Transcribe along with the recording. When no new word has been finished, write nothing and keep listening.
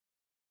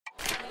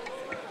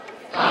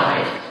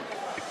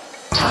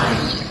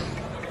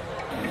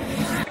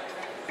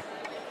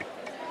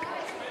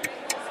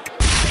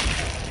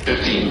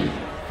15.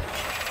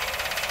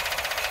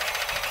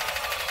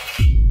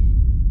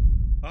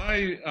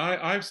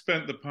 I've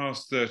spent the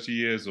past 30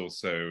 years or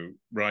so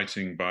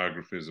writing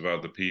biographies of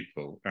other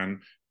people, and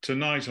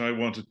tonight I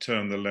want to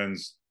turn the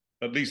lens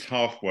at least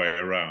halfway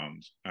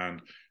around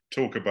and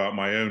talk about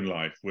my own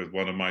life with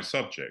one of my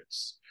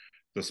subjects,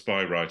 the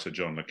spy writer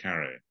John le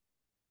Carre.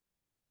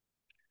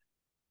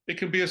 It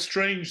can be a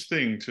strange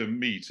thing to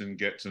meet and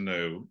get to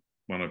know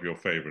one of your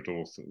favorite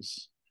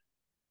authors.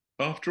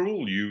 After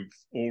all, you've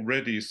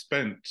already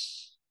spent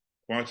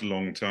quite a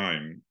long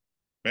time,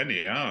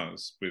 many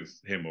hours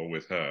with him or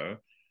with her,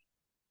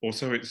 or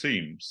so it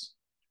seems.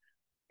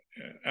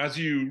 As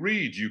you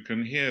read, you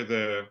can hear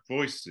their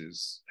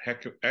voices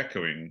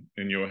echoing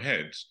in your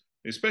head,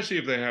 especially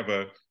if they have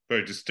a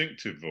very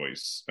distinctive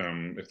voice,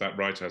 if that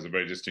writer has a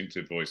very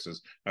distinctive voice,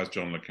 as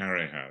John le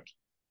Carre had.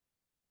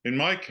 In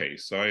my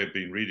case, I had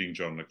been reading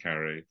John le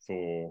Carre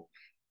for,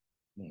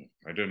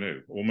 I don't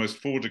know, almost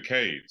 4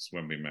 decades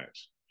when we met.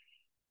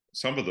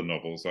 Some of the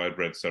novels I'd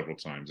read several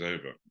times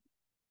over.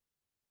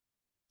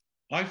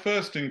 I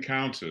first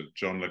encountered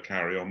John le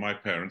Carre on my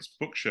parents'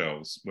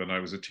 bookshelves when I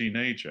was a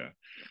teenager.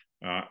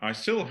 I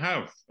still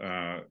have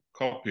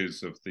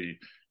copies of his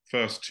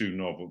first two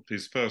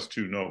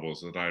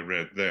novels that I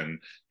read then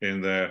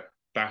in their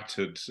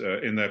battered,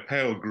 in their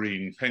pale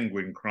green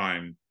penguin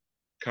crime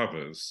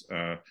covers,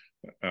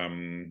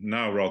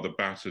 now rather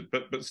battered,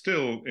 but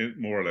still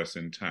more or less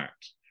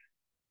intact.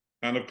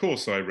 And of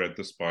course, I read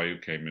The Spy Who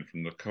Came In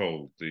From the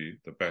Cold, the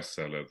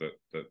bestseller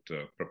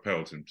that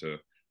propelled him to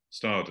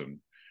stardom.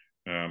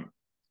 In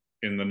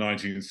the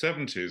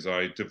 1970s,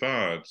 I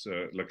devoured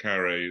le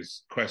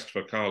Carre's Quest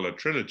for Carla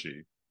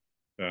trilogy,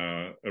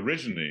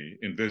 originally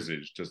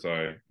envisaged, as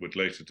I would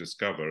later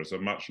discover, as a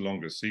much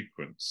longer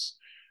sequence.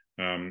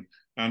 And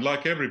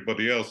like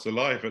everybody else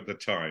alive at the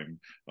time,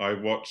 I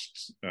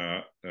watched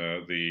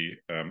the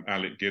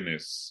Alec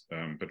Guinness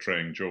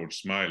portraying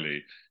George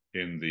Smiley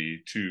in the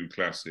 2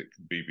 classic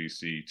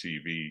BBC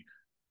TV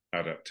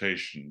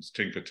adaptations,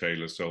 Tinker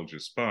Tailor Soldier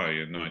Spy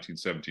in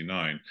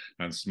 1979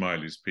 and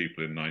Smiley's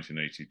People in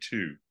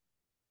 1982.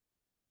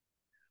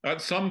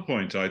 At some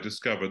point, I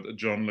discovered that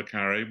John le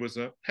Carre was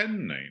a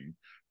pen name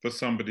for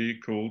somebody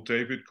called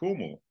David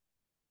Cornwell.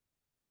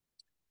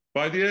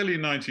 By the early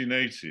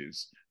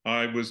 1980s,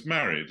 I was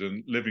married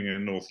and living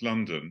in North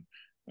London.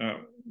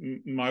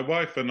 My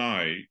wife and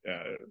I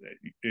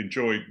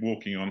enjoyed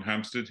walking on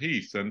Hampstead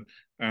Heath,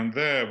 and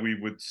there we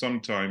would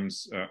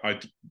sometimes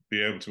I'd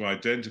be able to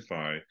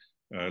identify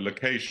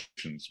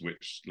locations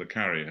which le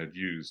Carre had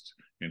used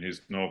in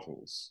his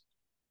novels.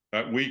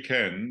 At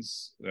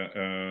weekends,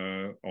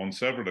 on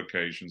several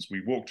occasions,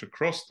 we walked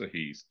across the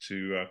Heath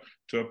to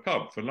a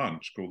pub for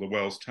lunch called the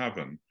Wells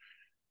Tavern,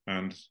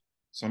 and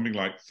something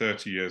like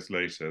 30 years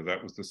later,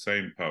 that was the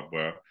same pub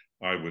where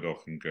I would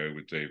often go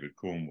with David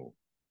Cornwell.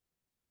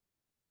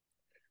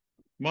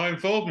 My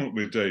involvement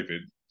with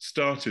David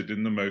started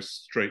in the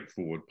most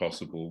straightforward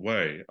possible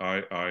way.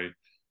 I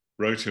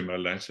wrote him a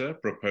letter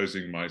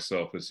proposing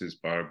myself as his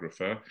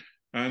biographer,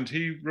 and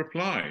he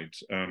replied,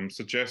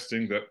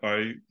 suggesting that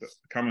I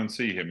come and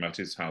see him at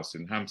his house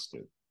in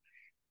Hampstead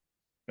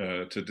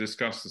to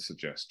discuss the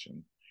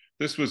suggestion.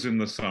 This was in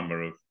the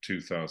summer of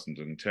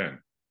 2010.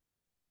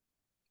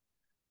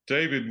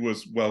 David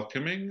was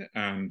welcoming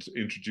and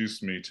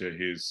introduced me to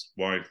his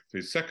wife,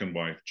 his second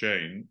wife,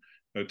 Jane,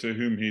 to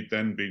whom he'd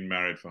then been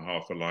married for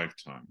half a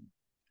lifetime.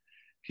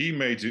 He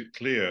made it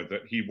clear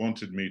that he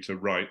wanted me to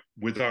write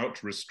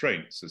without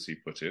restraints, as he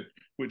put it,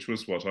 which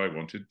was what I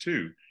wanted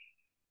too.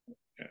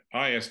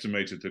 I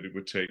estimated that it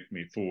would take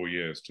me 4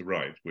 years to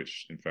write,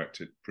 which in fact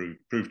it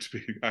proved to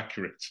be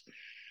accurate.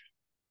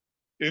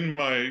 In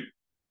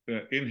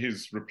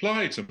his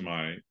reply to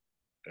my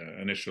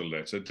initial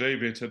letter,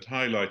 David had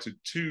highlighted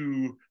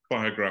 2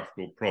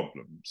 biographical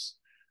problems.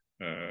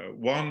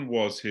 One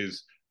was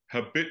his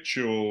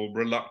habitual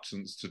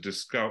reluctance to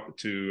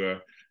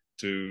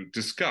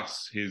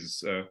discuss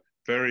his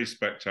very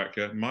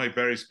spectacular,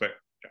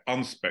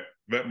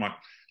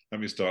 let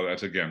me start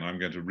that again. I'm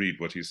going to read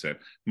what he said.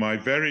 My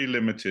very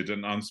limited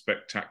and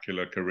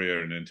unspectacular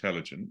career in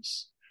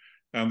intelligence.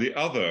 And the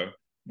other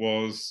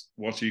was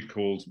what he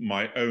called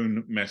my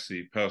own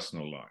messy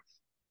personal life.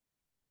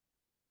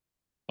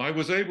 I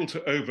was able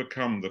to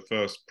overcome the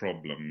first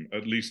problem,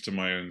 at least to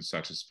my own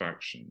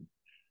satisfaction.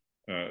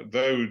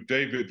 Though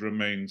David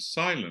remained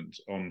silent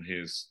on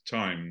his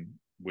time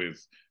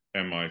with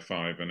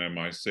MI5 and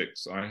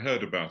MI6, I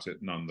heard about it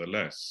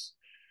nonetheless.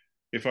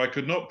 If I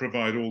could not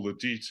provide all the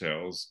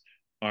details,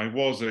 I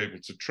was able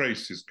to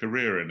trace his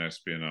career in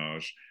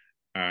espionage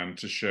and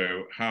to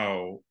show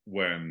how,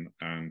 when,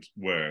 and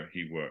where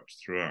he worked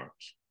throughout.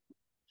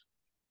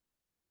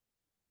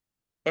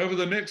 Over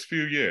the next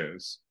few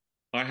years,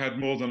 I had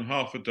more than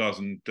half a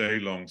dozen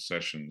day-long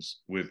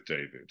sessions with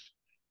David,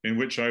 in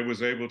which I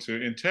was able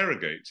to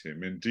interrogate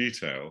him in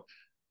detail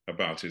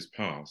about his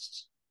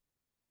past.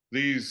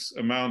 These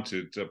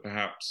amounted to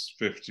perhaps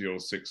 50 or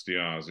 60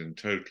 hours in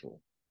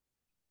total.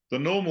 The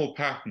normal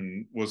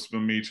pattern was for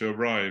me to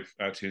arrive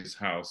at his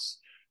house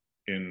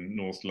in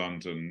North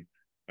London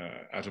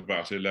at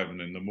about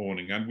 11 in the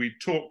morning, and we'd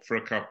talk for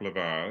a couple of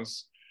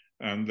hours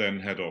and then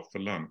head off for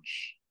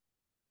lunch.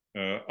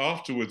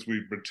 Afterwards,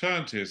 we'd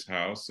return to his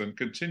house and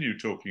continue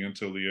talking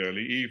until the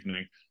early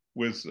evening,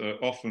 with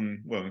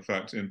often, well, in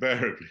fact,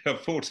 invariably, a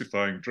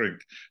fortifying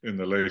drink in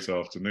the late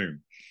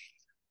afternoon.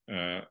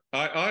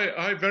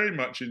 I very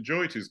much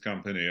enjoyed his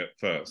company at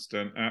first,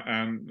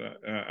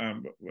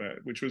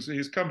 which was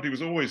his company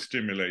was always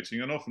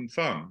stimulating and often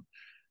fun.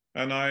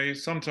 And I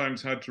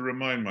sometimes had to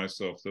remind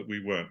myself that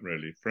we weren't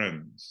really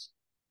friends.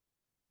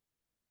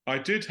 I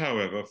did,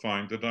 however,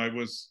 find that I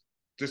was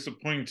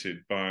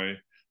disappointed by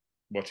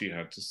what he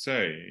had to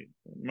say.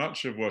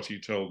 Much of what he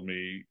told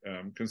me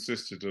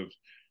consisted of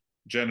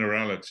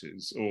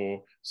generalities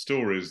or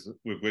stories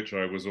with which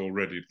I was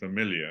already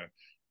familiar,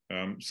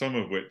 some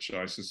of which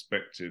I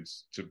suspected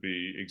to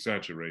be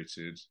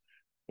exaggerated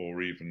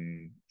or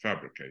even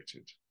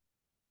fabricated.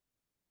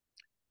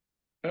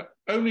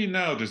 Only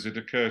now does it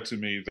occur to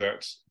me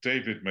that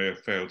David may have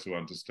failed to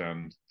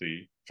understand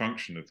the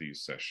function of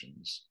these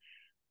sessions.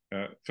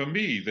 For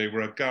me, they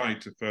were a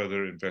guide to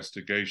further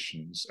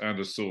investigations and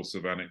a source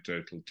of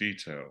anecdotal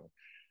detail.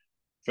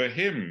 For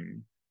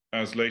him,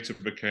 as later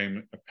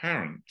became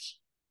apparent,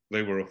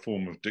 they were a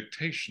form of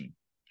dictation.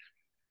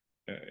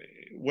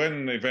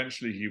 When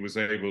eventually he was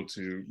able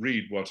to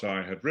read what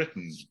I had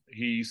written,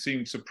 he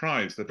seemed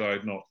surprised that I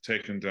had not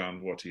taken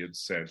down what he had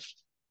said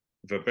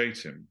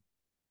verbatim.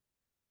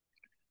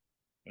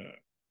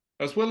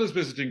 As well as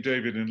visiting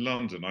David in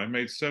London, I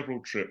made several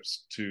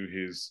trips to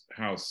his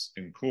house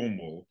in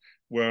Cornwall,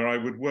 where I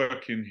would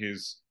work in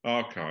his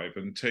archive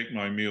and take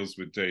my meals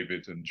with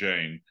David and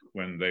Jane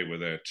when they were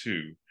there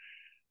too.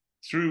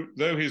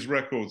 Though his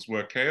records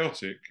were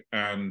chaotic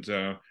and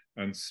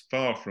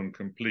far from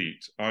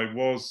complete, I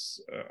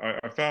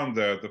found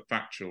there the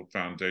factual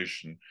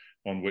foundation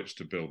on which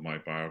to build my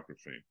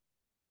biography.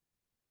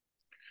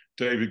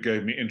 David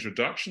gave me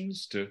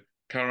introductions to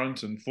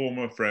current and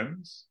former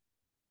friends,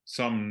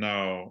 some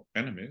now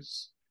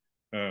enemies,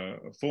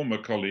 former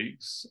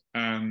colleagues,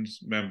 and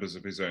members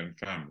of his own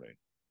family.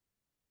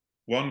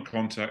 One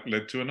contact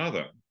led to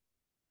another.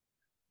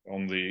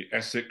 On the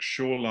Essex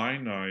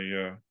shoreline,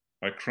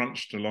 I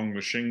crunched along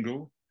the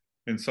shingle.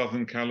 In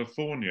Southern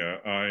California,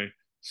 I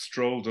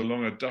strolled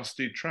along a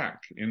dusty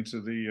track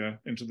into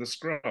the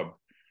scrub.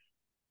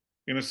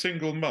 In a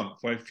single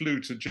month, I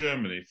flew to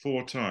Germany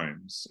 4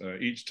 times,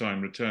 each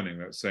time returning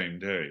that same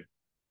day.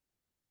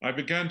 I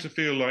began to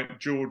feel like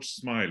George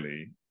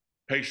Smiley,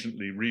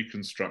 patiently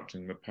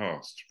reconstructing the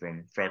past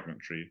from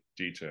fragmentary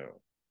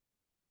detail.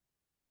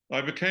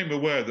 I became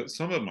aware that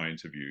some of my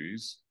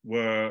interviewees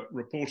were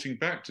reporting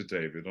back to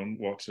David on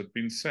what had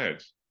been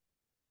said.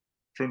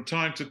 From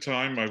time to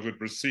time, I would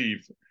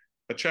receive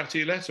a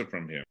chatty letter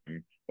from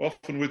him,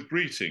 often with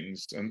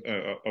greetings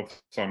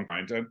of some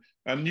kind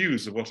and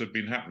news of what had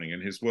been happening in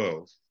his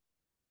world.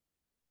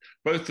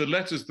 Both the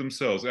letters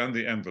themselves and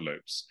the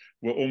envelopes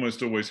were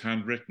almost always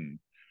handwritten,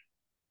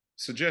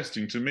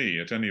 suggesting to me,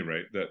 at any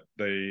rate,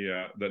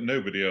 that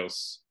nobody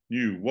else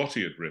knew what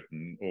he had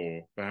written,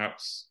 or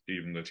perhaps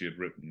even that he had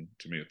written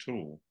to me at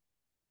all.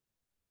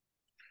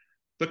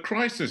 The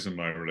crisis in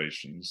my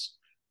relations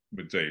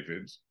with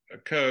David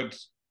occurred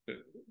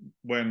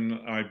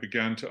when I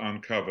began to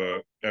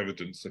uncover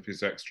evidence of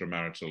his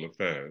extramarital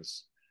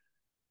affairs.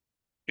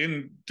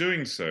 In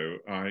doing so,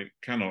 I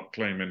cannot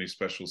claim any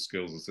special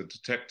skills as a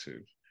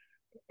detective.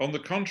 On the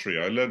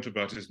contrary, I learned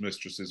about his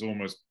mistresses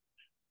almost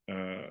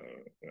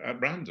at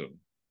random.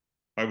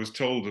 I was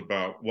told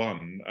about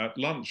one at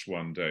lunch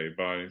one day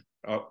by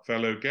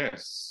fellow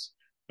guests.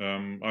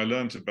 I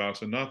learned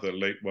about another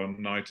late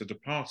one night at a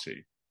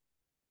party.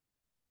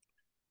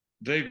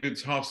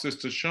 David's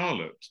half-sister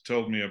Charlotte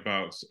told me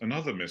about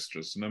another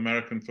mistress, an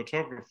American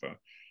photographer.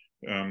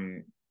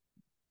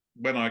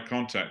 When I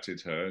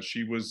contacted her,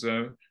 she was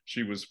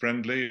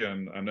friendly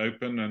and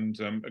open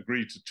and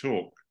agreed to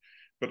talk.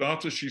 But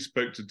after she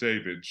spoke to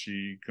David,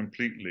 she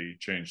completely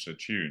changed her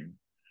tune.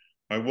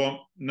 "I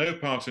want no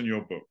part in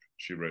your book,"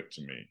 she wrote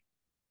to me.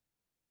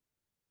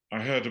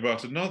 I heard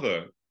about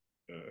another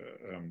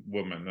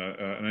woman,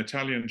 an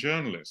Italian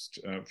journalist,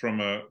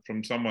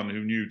 from someone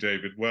who knew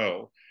David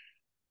well.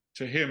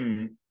 To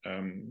him,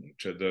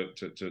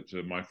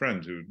 to my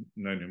friend who'd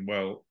known him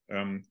well,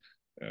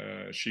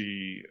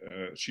 she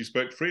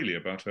spoke freely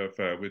about her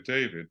affair with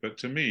David, but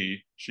to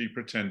me, she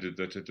pretended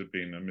that it had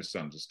been a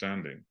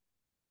misunderstanding.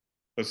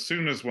 As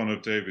soon as one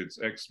of David's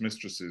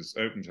ex-mistresses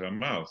opened her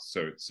mouth,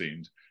 so it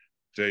seemed,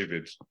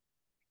 David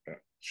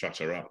shut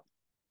her up.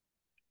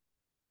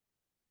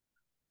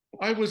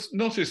 I was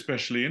not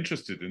especially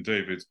interested in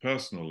David's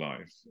personal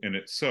life in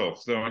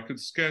itself, though I could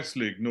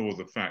scarcely ignore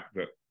the fact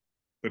that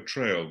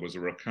betrayal was a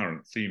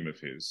recurrent theme of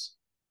his.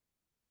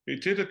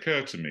 It did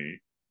occur to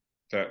me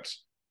that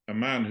a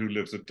man who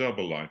lives a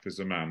double life is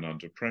a man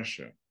under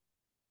pressure.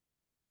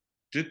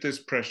 Did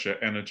this pressure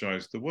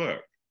energize the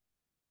work?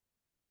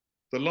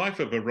 The life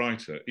of a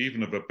writer,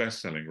 even of a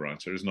best-selling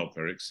writer, is not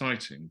very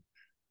exciting.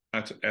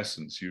 At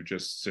essence, you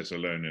just sit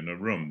alone in a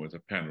room with a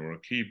pen or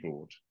a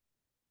keyboard.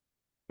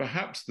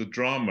 Perhaps the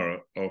drama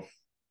of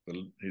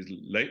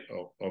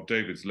of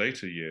David's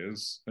later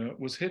years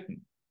was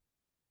hidden.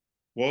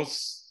 Were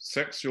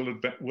sexual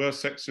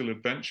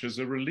adventures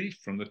a relief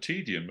from the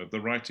tedium of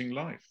the writing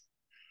life?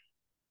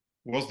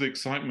 Was the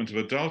excitement of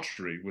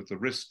adultery with the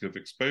risk of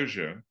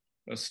exposure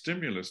a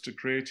stimulus to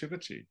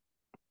creativity?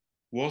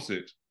 Was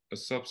it a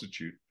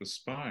substitute for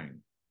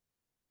spying?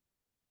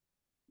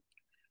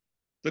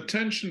 The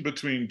tension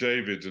between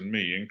David and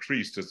me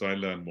increased as I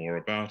learned more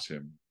about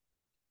him.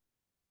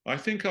 I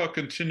think our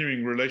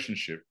continuing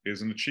relationship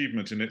is an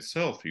achievement in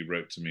itself, he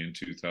wrote to me in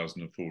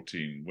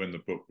 2014 when the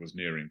book was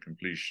nearing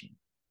completion.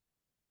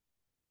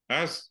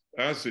 As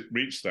it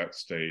reached that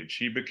stage,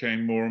 he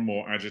became more and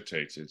more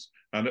agitated,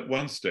 and at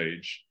one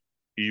stage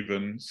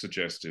even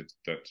suggested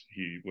that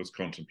he was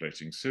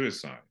contemplating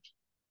suicide.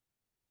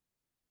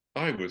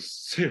 I was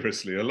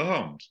seriously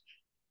alarmed.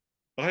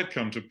 I had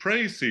come to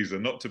praise Caesar,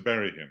 not to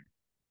bury him.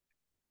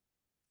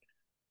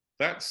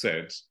 That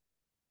said,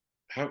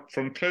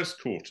 from close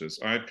quarters,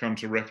 I had come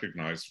to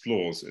recognize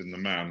flaws in the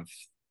man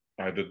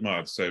I had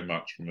admired so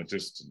much from a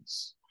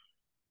distance.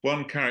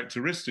 One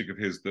characteristic of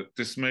his that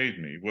dismayed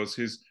me was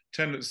his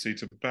tendency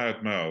to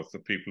badmouth the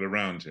people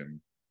around him,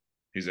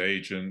 his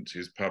agent,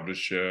 his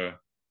publisher,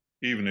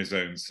 even his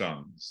own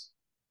sons.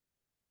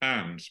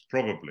 And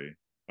probably,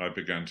 I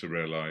began to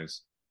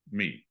realize,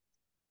 me.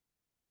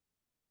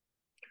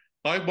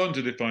 I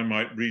wondered if I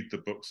might read the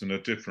books in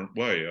a different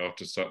way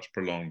after such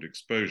prolonged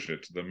exposure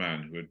to the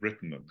man who had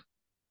written them.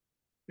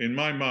 In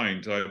my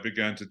mind, I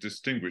began to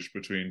distinguish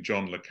between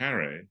John le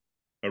Carre,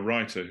 a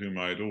writer whom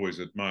I had always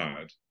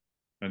admired,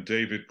 and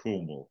David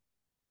Cornwell,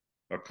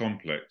 a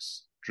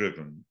complex,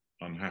 driven,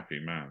 unhappy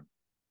man.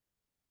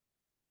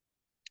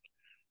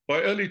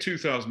 By early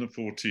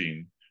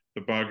 2014,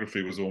 the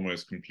biography was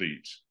almost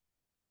complete.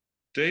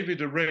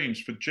 David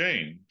arranged for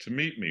Jane to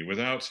meet me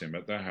without him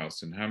at their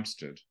house in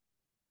Hampstead.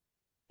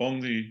 On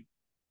the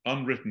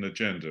unwritten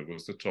agenda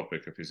was the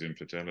topic of his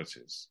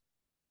infidelities.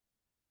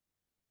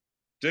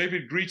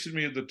 David greeted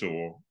me at the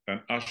door and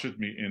ushered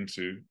me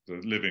into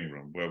the living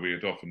room where we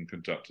had often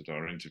conducted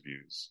our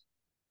interviews.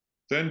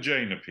 Then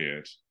Jane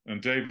appeared,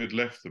 and David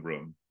left the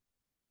room,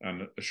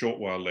 and a short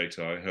while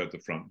later I heard the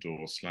front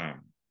door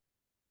slam.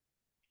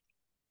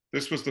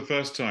 This was the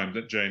first time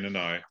that Jane and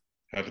I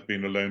had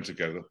been alone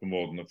together for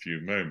more than a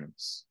few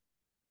moments.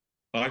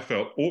 I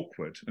felt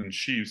awkward, and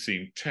she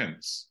seemed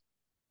tense.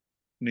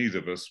 Neither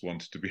of us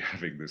wanted to be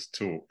having this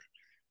talk.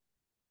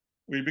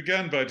 We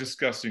began by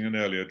discussing an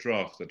earlier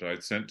draft that I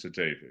had sent to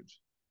David.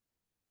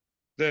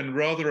 Then,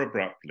 rather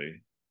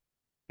abruptly,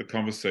 the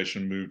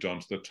conversation moved on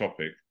to the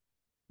topic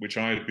which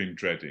I had been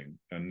dreading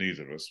and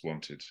neither of us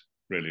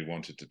really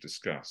wanted to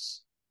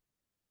discuss.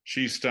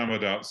 She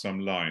stammered out some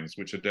lines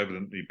which had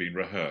evidently been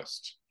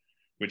rehearsed,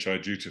 which I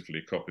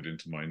dutifully copied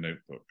into my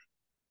notebook.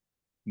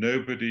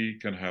 Nobody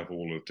can have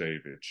all of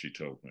David, she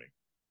told me.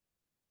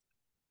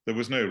 There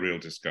was no real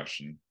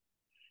discussion.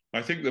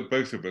 I think that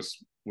both of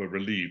us were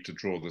relieved to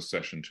draw the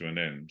session to an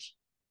end.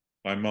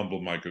 I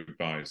mumbled my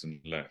goodbyes and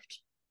left.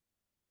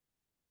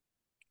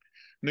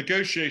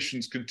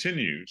 Negotiations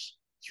continued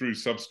through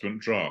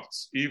subsequent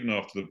drafts, even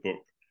after the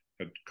book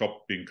had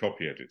been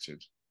copy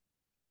edited.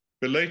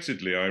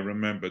 Belatedly, I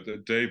remembered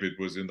that David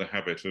was in the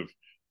habit of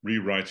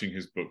rewriting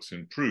his books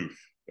in proof,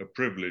 a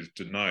privilege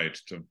denied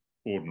to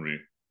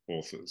ordinary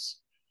authors.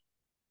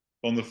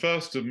 On the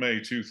 1st of May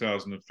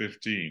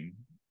 2015,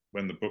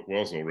 when the book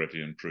was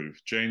already in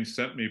proof, Jane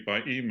sent me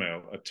by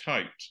email a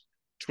typed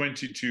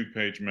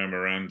 22-page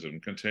memorandum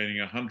containing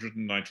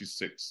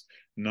 196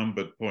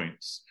 numbered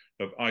points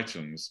of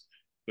items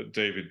that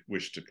David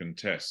wished to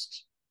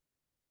contest.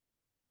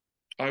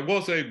 I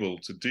was able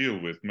to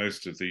deal with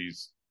most of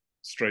these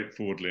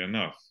straightforwardly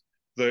enough,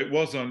 though it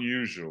was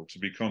unusual to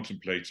be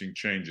contemplating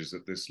changes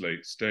at this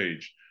late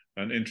stage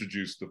and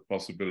introduce the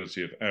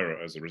possibility of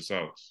error as a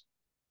result.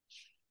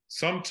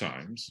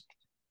 Sometimes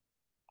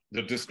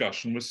the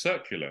discussion was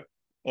circular.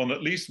 On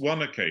at least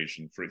one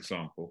occasion, for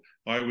example,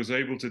 I was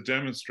able to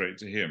demonstrate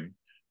to him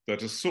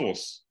that a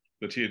source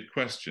that he had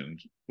questioned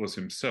was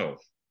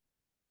himself.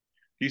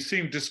 He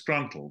seemed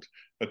disgruntled,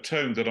 a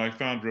tone that I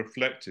found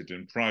reflected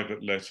in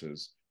private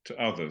letters to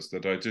others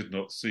that I did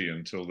not see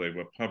until they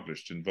were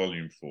published in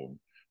volume form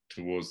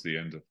towards the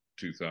end of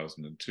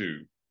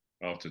 2002,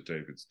 after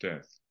David's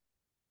death.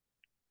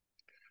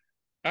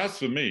 As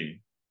for me,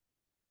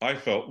 I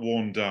felt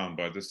worn down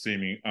by the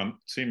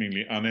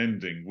seemingly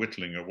unending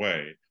whittling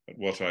away at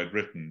what I had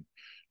written,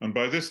 and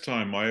by this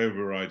time my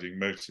overriding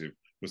motive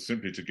was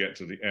simply to get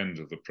to the end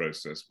of the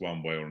process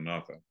one way or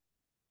another.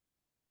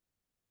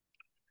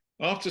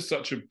 After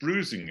such a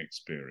bruising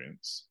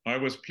experience, I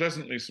was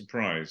pleasantly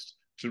surprised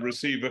to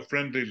receive a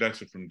friendly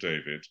letter from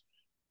David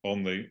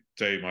on the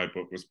day my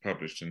book was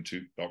published in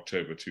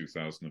October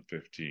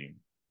 2015.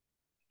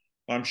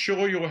 "I'm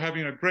sure you're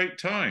having a great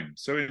time,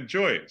 so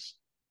enjoy it,"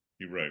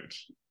 he wrote,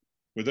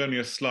 with only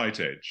a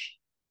slight edge.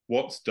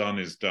 "What's done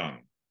is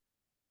done."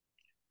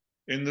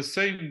 In the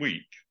same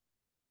week,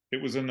 it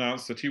was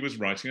announced that he was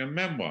writing a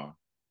memoir,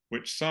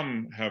 which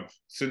some have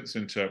since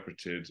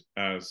interpreted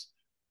as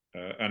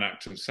an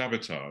act of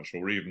sabotage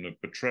or even of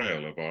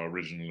betrayal of our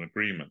original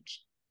agreement.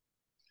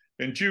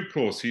 In due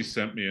course, he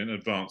sent me an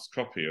advanced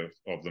copy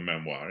of the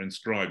memoir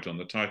inscribed on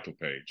the title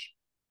page.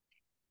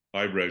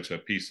 I wrote a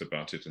piece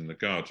about it in The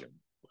Guardian.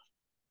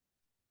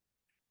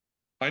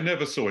 I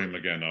never saw him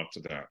again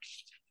after that.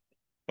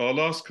 Our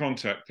last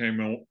contact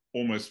came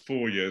almost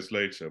 4 years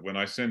later when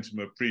I sent him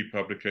a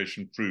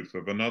pre-publication proof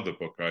of another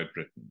book I'd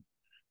written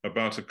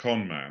about a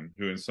con man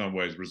who in some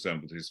ways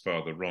resembled his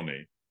father,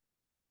 Ronnie.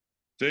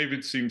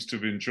 David seems to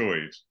have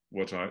enjoyed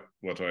what I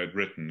had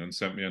written and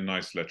sent me a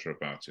nice letter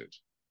about it.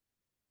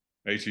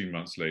 18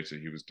 months later,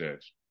 he was dead.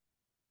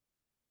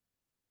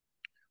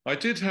 I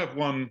did have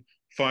one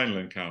final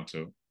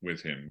encounter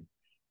with him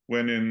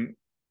when in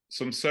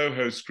some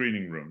Soho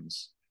screening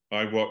rooms,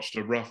 I watched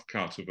a rough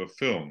cut of a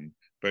film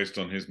based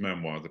on his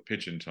memoir, The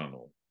Pigeon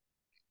Tunnel.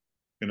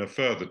 In a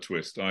further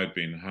twist, I'd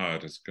been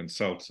hired as a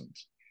consultant.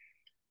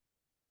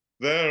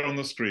 There on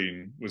the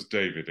screen was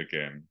David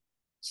again,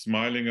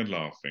 smiling and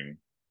laughing,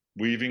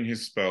 weaving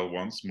his spell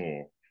once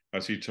more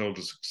as he told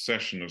a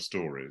succession of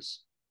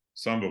stories,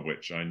 some of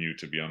which I knew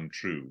to be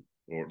untrue,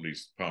 or at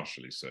least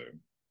partially so.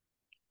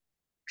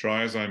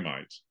 Try as I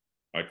might,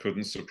 I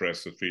couldn't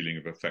suppress a feeling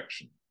of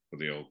affection for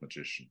the old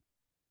magician.